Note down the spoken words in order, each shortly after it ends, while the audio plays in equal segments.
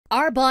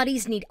Our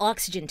bodies need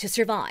oxygen to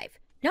survive,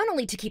 not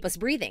only to keep us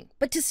breathing,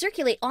 but to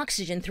circulate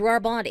oxygen through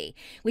our body,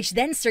 which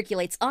then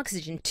circulates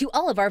oxygen to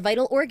all of our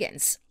vital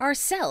organs, our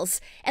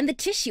cells, and the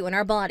tissue in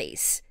our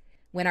bodies.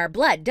 When our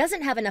blood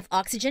doesn't have enough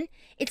oxygen,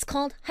 it's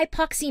called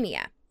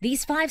hypoxemia.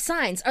 These 5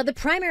 signs are the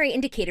primary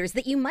indicators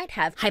that you might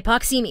have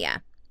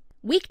hypoxemia.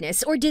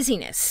 Weakness or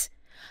dizziness.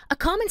 A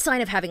common sign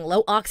of having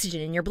low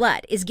oxygen in your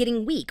blood is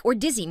getting weak or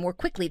dizzy more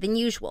quickly than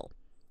usual.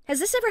 Has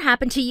this ever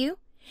happened to you?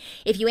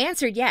 If you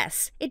answered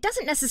yes, it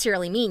doesn't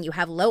necessarily mean you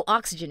have low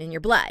oxygen in your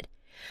blood.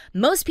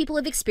 Most people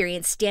have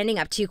experienced standing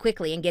up too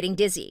quickly and getting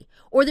dizzy,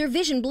 or their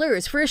vision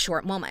blurs for a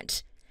short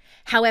moment.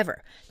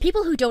 However,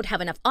 people who don't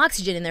have enough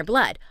oxygen in their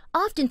blood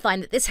often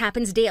find that this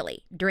happens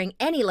daily during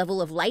any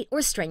level of light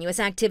or strenuous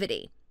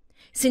activity.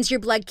 Since your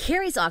blood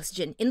carries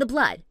oxygen in the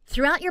blood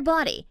throughout your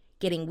body,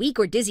 getting weak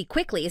or dizzy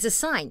quickly is a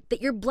sign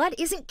that your blood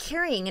isn't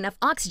carrying enough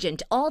oxygen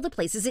to all the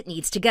places it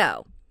needs to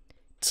go.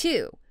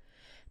 2.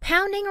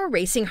 Pounding or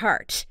racing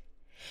heart.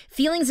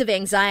 Feelings of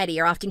anxiety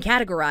are often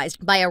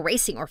categorized by a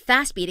racing or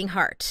fast-beating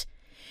heart.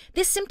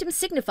 This symptom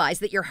signifies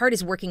that your heart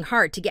is working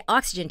hard to get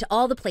oxygen to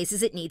all the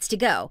places it needs to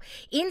go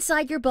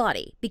inside your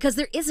body because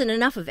there isn't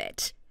enough of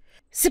it.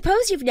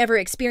 Suppose you've never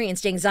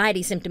experienced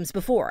anxiety symptoms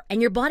before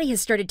and your body has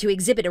started to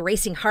exhibit a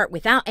racing heart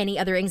without any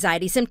other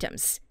anxiety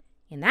symptoms.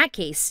 In that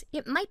case,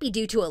 it might be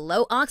due to a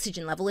low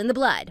oxygen level in the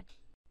blood.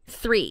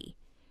 3.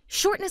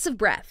 Shortness of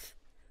breath.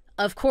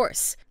 Of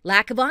course,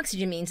 lack of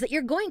oxygen means that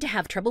you're going to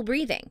have trouble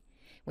breathing.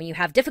 When you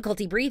have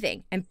difficulty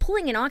breathing and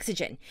pulling in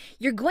oxygen,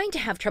 you're going to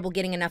have trouble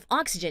getting enough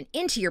oxygen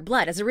into your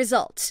blood as a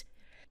result.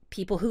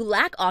 People who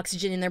lack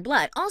oxygen in their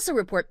blood also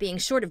report being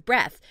short of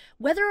breath,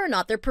 whether or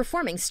not they're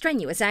performing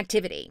strenuous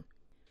activity.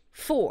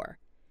 4.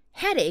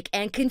 Headache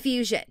and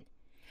confusion.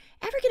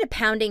 Ever get a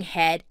pounding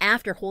head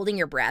after holding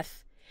your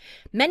breath?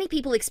 Many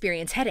people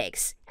experience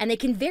headaches, and they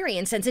can vary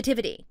in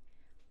sensitivity.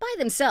 By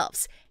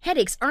themselves,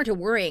 headaches aren't a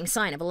worrying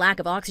sign of a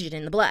lack of oxygen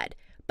in the blood,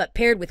 but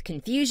paired with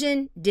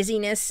confusion,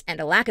 dizziness, and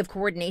a lack of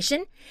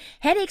coordination,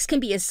 headaches can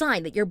be a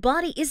sign that your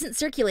body isn't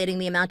circulating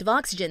the amount of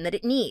oxygen that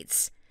it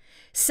needs.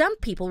 Some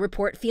people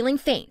report feeling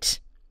faint.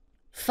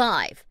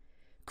 5.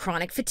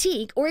 Chronic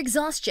fatigue or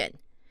exhaustion.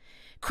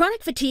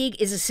 Chronic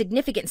fatigue is a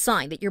significant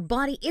sign that your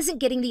body isn't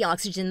getting the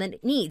oxygen that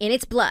it needs in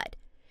its blood.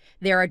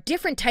 There are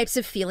different types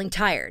of feeling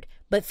tired,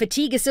 but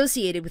fatigue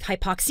associated with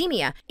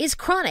hypoxemia is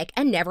chronic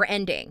and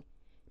never-ending.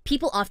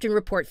 People often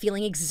report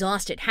feeling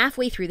exhausted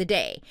halfway through the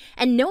day,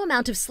 and no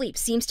amount of sleep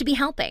seems to be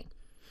helping.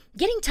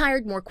 Getting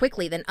tired more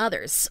quickly than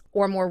others,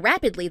 or more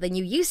rapidly than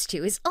you used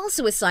to, is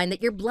also a sign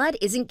that your blood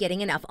isn't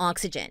getting enough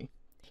oxygen.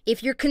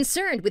 If you're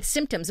concerned with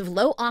symptoms of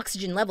low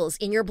oxygen levels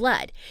in your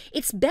blood,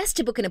 it's best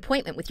to book an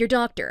appointment with your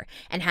doctor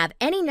and have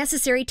any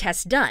necessary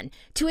tests done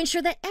to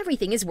ensure that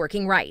everything is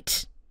working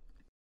right.